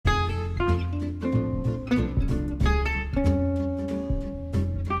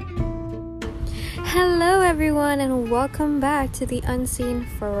everyone, and welcome back to the Unseen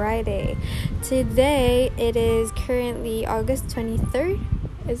Friday. Today it is currently August 23rd.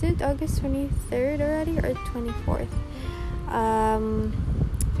 Is it August 23rd already or 24th?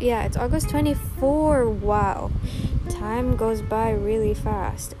 Yeah, it's August 24. Wow, time goes by really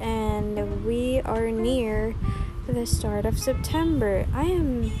fast, and we are near the start of September. I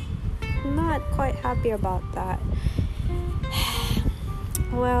am not quite happy about that.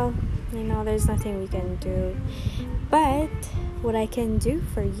 Well, there's nothing we can do. But what I can do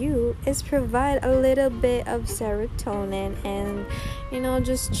for you is provide a little bit of serotonin and,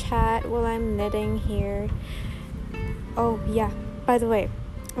 just chat while I'm knitting here. Oh, yeah. By the way,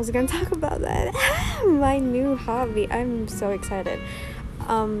 I was going to talk about that. My new hobby. I'm so excited.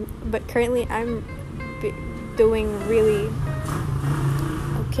 But currently I'm doing really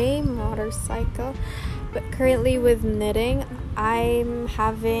okay, motorcycle. But currently with knitting, I'm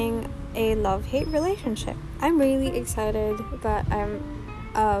having a love-hate relationship. I'm really excited that I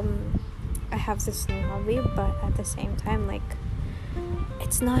have this new hobby, but at the same time,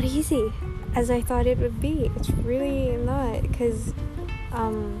 it's not easy as I thought it would be. It's really not, because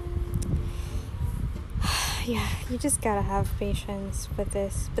you just gotta have patience with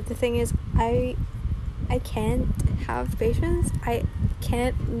this. But the thing is, I can't have patience. I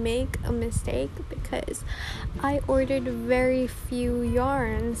can't make a mistake because I ordered very few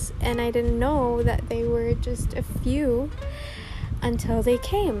yarns and I didn't know that they were just a few until they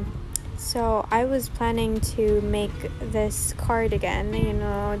came. So I was planning to make this cardigan,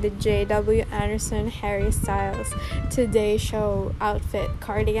 the J.W. Anderson Harry Styles Today Show outfit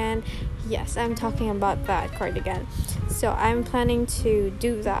cardigan. Yes, I'm talking about that cardigan. So I'm planning to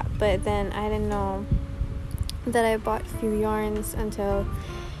do that, but then I didn't know that I bought a few yarns until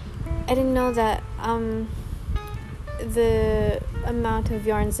I didn't know that the amount of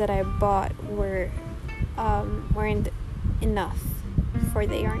yarns that I bought weren't enough for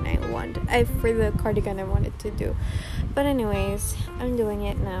the yarn for the cardigan I wanted to do. But anyways, I'm doing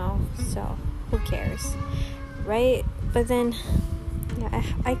it now, so who cares, right? But then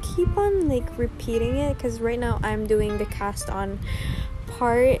I keep on repeating it because right now I'm doing the cast on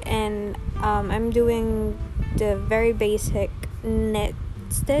part, and I'm doing the very basic knit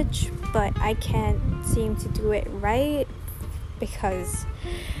stitch, but I can't seem to do it right because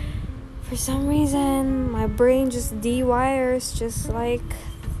for some reason my brain just de-wires, just like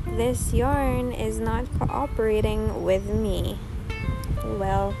this yarn is not cooperating with me.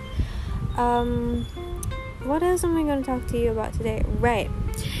 Well, what else am I going to talk to you about today? Right,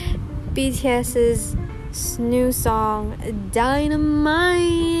 BTS's new song,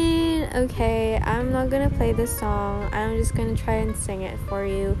 Dynamite. Okay, I'm not gonna play this song. I'm just gonna try and sing it for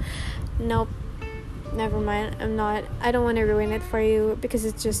you. Nope, never mind. I don't want to ruin it for you because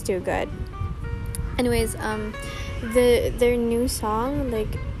it's just too good. Anyways, their new song,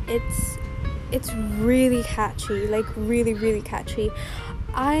 it's really catchy, really, really catchy.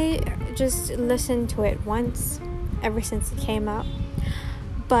 I just listened to it once ever since it came out.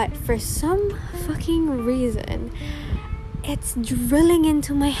 But for some fucking reason, it's drilling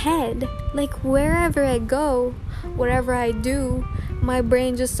into my head. Wherever I go, whatever I do, my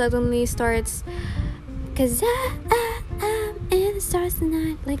brain just suddenly starts, 'cause I'm in the stars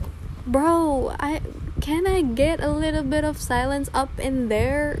tonight. Bro, can I get a little bit of silence up in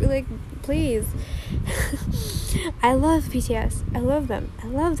there? Please. I love BTS. I love them. I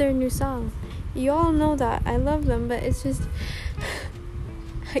love their new song. You all know that. I love them, but it's just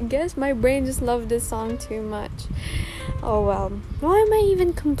I guess my brain just loved this song too much. Oh well. Why am I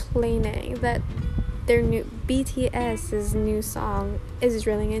even complaining that their new BTS's new song is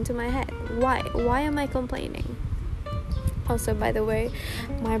drilling into my head? Why am I complaining? Also, by the way,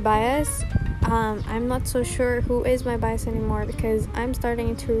 my bias, I'm not so sure who is my bias anymore because I'm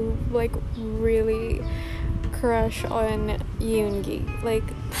starting to really crush on Yoongi.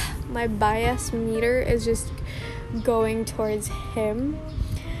 My bias meter is just going towards him.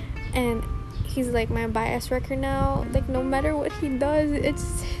 And he's my bias wrecker now. No matter what he does,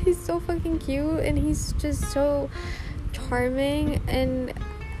 he's so fucking cute, and he's just so charming. And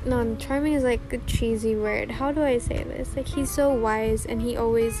no, charming is a cheesy word. How do I say this? He's so wise, and he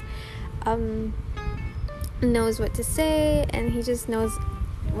always knows what to say, and he just knows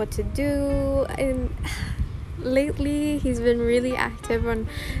what to do. And lately he's been really active on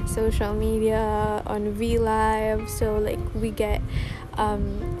social media, on VLive, so we get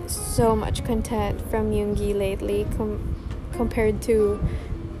so much content from Yoongi lately compared to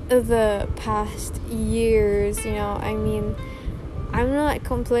the past years. I'm not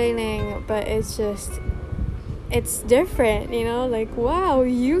complaining, but it's just it's different, like, wow,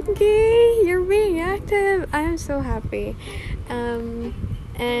 Yoongi, you're being active. I'm so happy.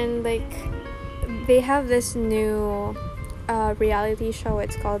 And like, they have this new reality show.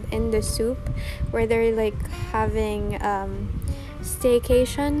 It's called In the Soup, where they're like having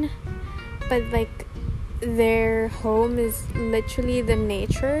staycation, but like their home is literally the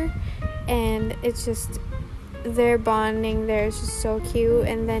nature, and it's just their bonding there is just so cute.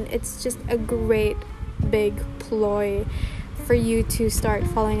 And then it's just a great big ploy for you to start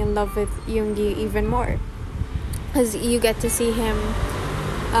falling in love with Yoongi even more, because you get to see him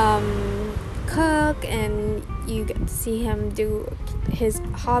cook, and you get to see him do his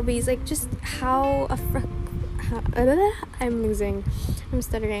hobbies, like just how I'm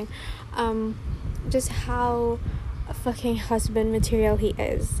stuttering, just how a fucking husband material he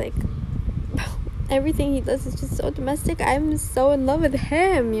is. Like, everything he does is just so domestic. I'm so in love with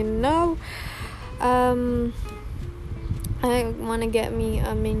him, I want to get me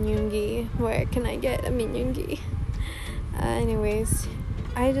a Min Yoongi. Where can I get a Min Yoongi? Anyways,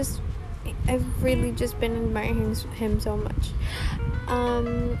 I've really just been admiring him so much.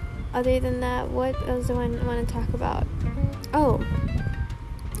 Other than that, what else do I want to talk about? Oh,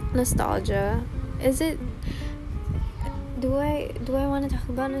 nostalgia. Do I want to talk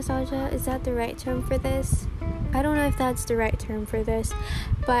about nostalgia? Is that the right term for this? I don't know if that's the right term for this,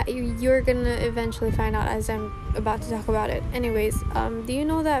 but you're gonna eventually find out as I'm about to talk about it. Anyways, do you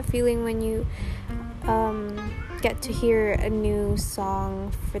know that feeling when you get to hear a new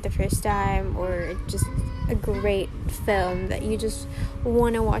song for the first time, or just a great film that you just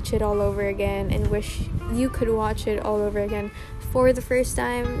want to watch it all over again and wish you could watch it all over again for the first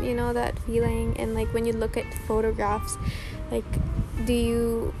time? That feeling. And like, when you look at photographs, like, do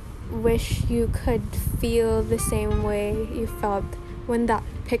you wish you could feel the same way you felt when that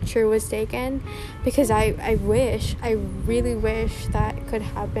picture was taken? Because I really wish that could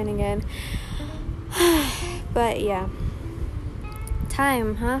happen again. But yeah,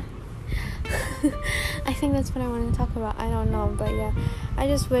 time, huh? I think that's what I want to talk about. I don't know, but yeah, I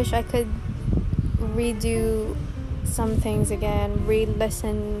just wish I could redo some things again,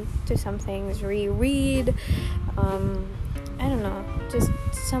 re-listen to some things, reread, I don't know, just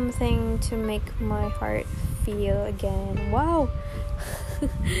something to make my heart feel again. Wow.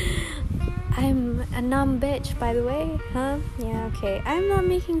 I'm a numb bitch, by the way, huh? Yeah, okay. I'm not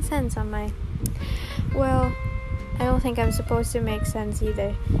making sense on my... Well, I don't think I'm supposed to make sense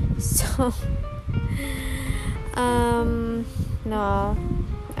either. So, no.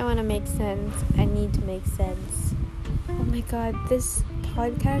 I want to make sense. I need to make sense. Oh my god, this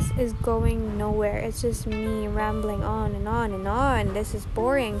podcast is going nowhere. It's just me rambling on and on and on. This is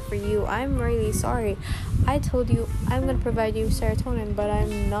boring for you. I'm really sorry. I told you I'm gonna provide you serotonin, but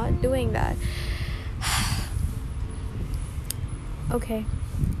I'm not doing that. Okay.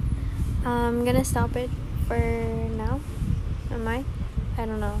 I'm gonna stop it for now. Am I? I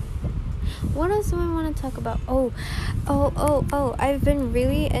don't know. What else do I want to talk about? Oh. I've been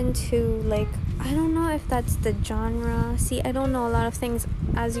really into, like, I don't know if that's the genre. See, I don't know a lot of things.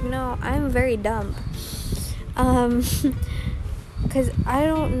 As you know, I'm very dumb. Because I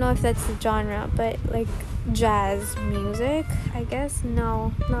don't know if that's the genre, but, like, jazz music, I guess.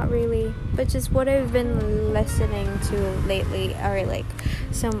 No, not really. But just what I've been listening to lately are, like,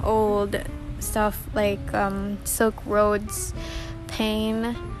 some old stuff, like, Silk Road's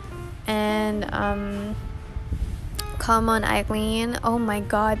Pain, and, Come On Eileen. Oh my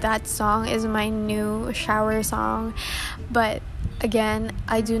god, that song is my new shower song. But again,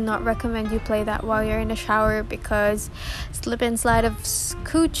 I do not recommend you play that while you're in the shower, because slip and slide of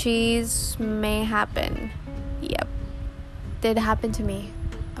coochies may happen. Yep, did happen to me,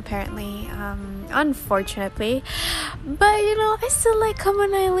 apparently, unfortunately. But I still like Come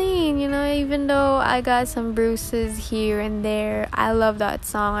On Eileen, even though I got some bruises here and there. I love that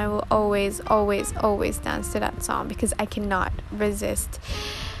song. I will always dance to that song, because I cannot resist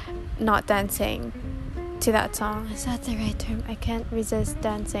not dancing to that song. Is that the right term? I can't resist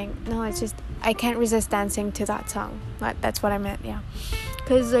dancing. No, it's just I can't resist dancing to that song. That's what I meant, yeah.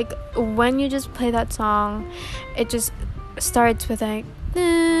 Because, like, when you just play that song, it just starts with, like,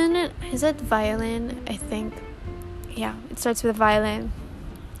 is that violin? I think. Yeah, it starts with a violin,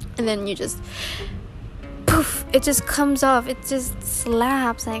 and then you just poof, it just comes off. It just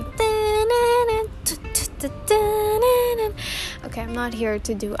slaps, like. Okay, I'm not here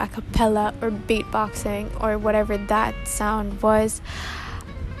to do a cappella or beatboxing or whatever that sound was,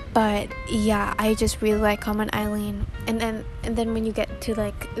 but yeah, I just really like Come On Eileen. And then when you get to,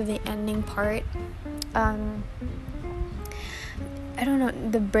 like, the ending part, I don't know,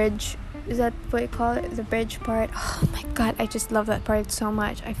 the bridge is that what you call it, the bridge part? Oh my god, I just love that part so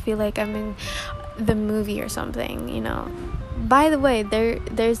much. I feel like I'm in the movie or something, you know. By the way,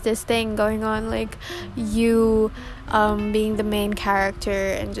 there's this thing going on, like you being the main character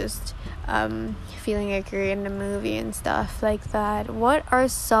and just feeling like you're in the movie and stuff like that. What are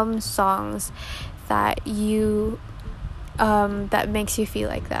some songs that you that makes you feel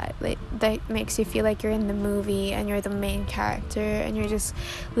like that, like that makes you feel like you're in the movie and you're the main character and you're just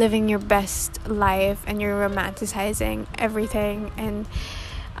living your best life and you're romanticizing everything, and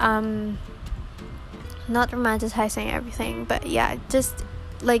not romanticizing everything, but yeah, just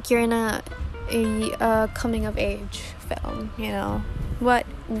like you're in a coming of age film, you know?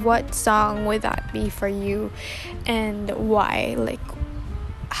 What song would that be for you, and why? Like,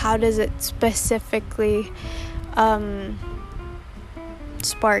 how does it specifically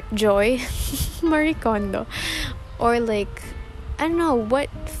spark joy? Marie Kondo. Or like, I don't know, what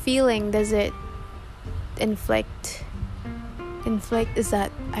feeling does it inflict? Is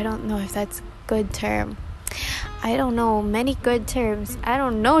that, I don't know if that's a good term. I don't know many good terms. I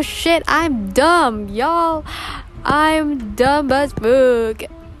don't know shit. I'm dumb, y'all. I'm dumb as fuck.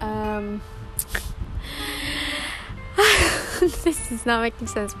 This is not making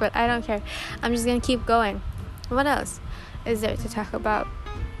sense, but I don't care. I'm just gonna keep going. What else is there to talk about?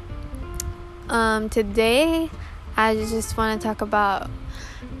 Today I just want to talk about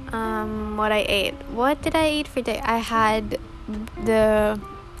what I ate. What did I eat for day? I had the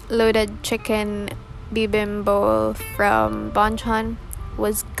loaded chicken bibimbap from Bonchon.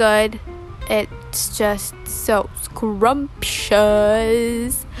 Was good. It's just so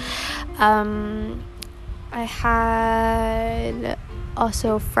scrumptious. I had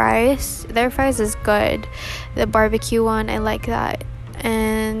also fries. Their fries is good. The barbecue one, I like that.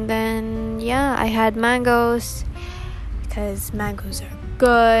 And then yeah, I had mangoes because mangoes are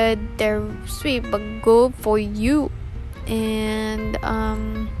good. They're sweet but good for you. And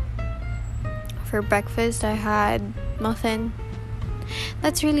for breakfast I had muffin.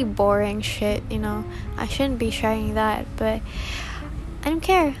 That's really boring shit, you know. I shouldn't be sharing that, but I don't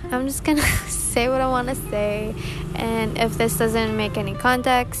care. I'm just gonna say what I want to say, and if this doesn't make any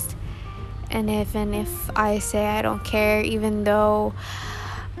context, and if I say I don't care, even though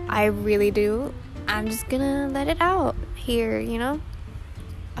I really do, I'm just gonna let it out here, you know.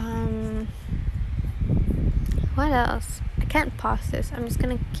 What else? I can't pause this. I'm just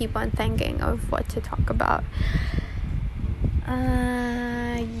gonna keep on thinking of what to talk about.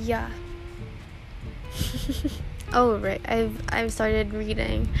 Yeah. Oh right, I've started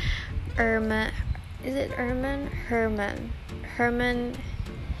reading Herman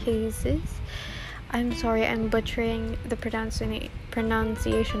Hesse's. I'm sorry, I'm butchering the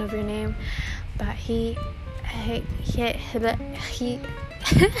pronunciation of your name, but he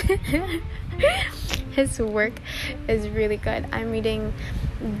his work is really good. I'm reading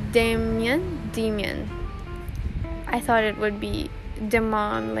Demian. I thought it would be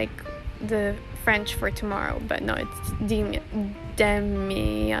Demon, like the French for tomorrow, but no, it's Demian.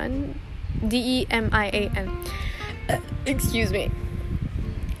 Demian. Excuse me.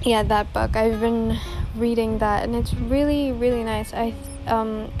 Yeah, that book. I've been reading that, and it's really, really nice.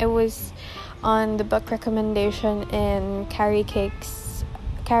 It was on the book recommendation in Carrie Can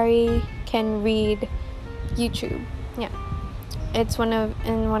Read YouTube. Yeah, it's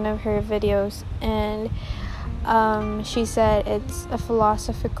in one of her videos, and she said it's a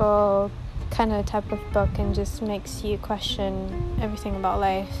philosophical kind of type of book and just makes you question everything about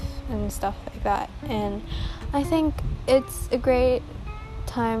life and stuff like that. And I think it's a great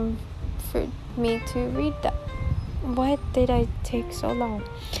time for me to read that. Why did I take so long?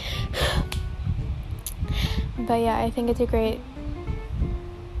 But yeah, I think it's a great...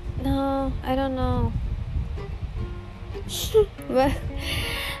 No, I don't know. But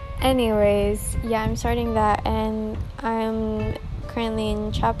anyways, yeah, I'm starting that, and I'm currently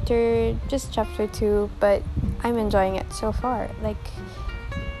in chapter 2, but I'm enjoying it so far. Like,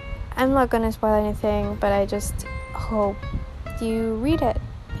 I'm not gonna spoil anything, but I just hope you read it.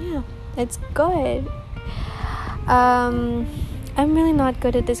 Yeah, it's good. I'm really not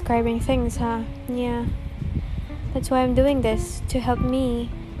good at describing things, huh? Yeah, that's why I'm doing this, to help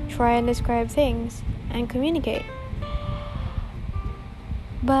me try and describe things and communicate.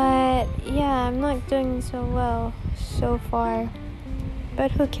 But yeah, I'm not doing so well so far,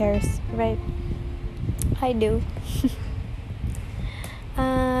 but who cares, right? I do.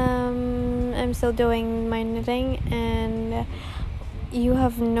 I'm still doing my knitting, and you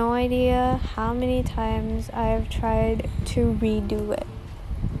have no idea how many times I've tried to redo it.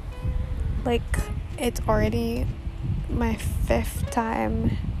 Like, it's already my 5th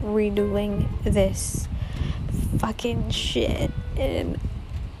time redoing this fucking shit. And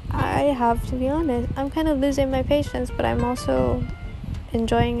I have to be honest, I'm kind of losing my patience, but I'm also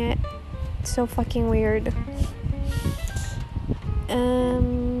enjoying it. It's so fucking weird.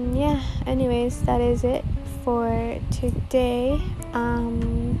 Yeah, anyways, that is it for today.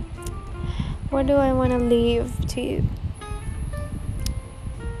 What do I want to leave to you?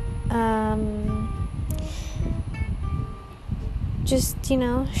 Just,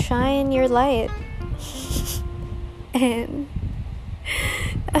 shine your light. And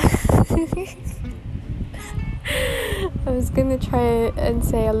I was gonna try and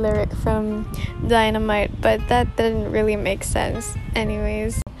say a lyric from Dynamite, but that didn't really make sense.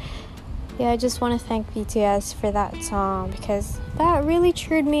 Anyways, yeah, I just want to thank BTS for that song because that really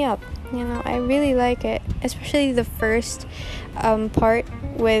cheered me up. I really like it, especially the first part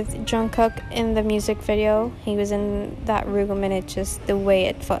with Jungkook in the music video. He was in that room, and it just, the way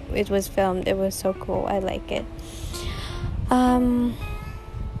it was filmed, it was so cool. I like it.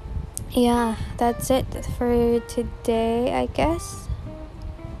 Yeah, that's it for today, I guess.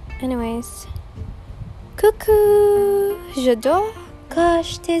 Anyways, coucou, je dors,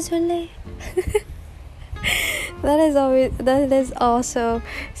 gosh, désolé. That is also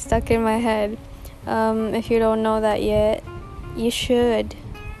stuck in my head. If you don't know that yet, you should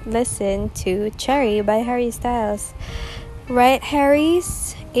listen to Cherry by Harry Styles. Right,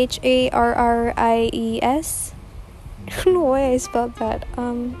 Harry's? Harries? I don't know why I spelled that.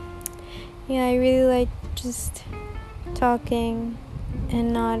 Yeah, I really like just talking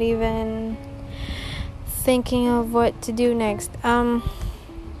and not even thinking of what to do next.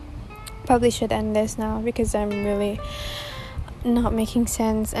 Probably should end this now because I'm really not making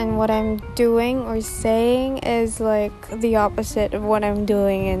sense, and what I'm doing or saying is like the opposite of what I'm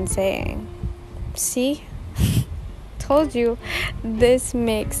doing and saying. See? Told you, this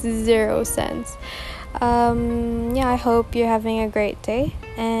makes zero sense. Yeah, I hope you're having a great day,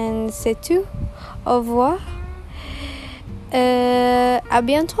 and c'est tout. Au revoir. À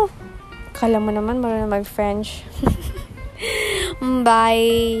bientôt. Kala mo naman marunong mag-French.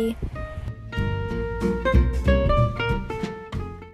 Bye.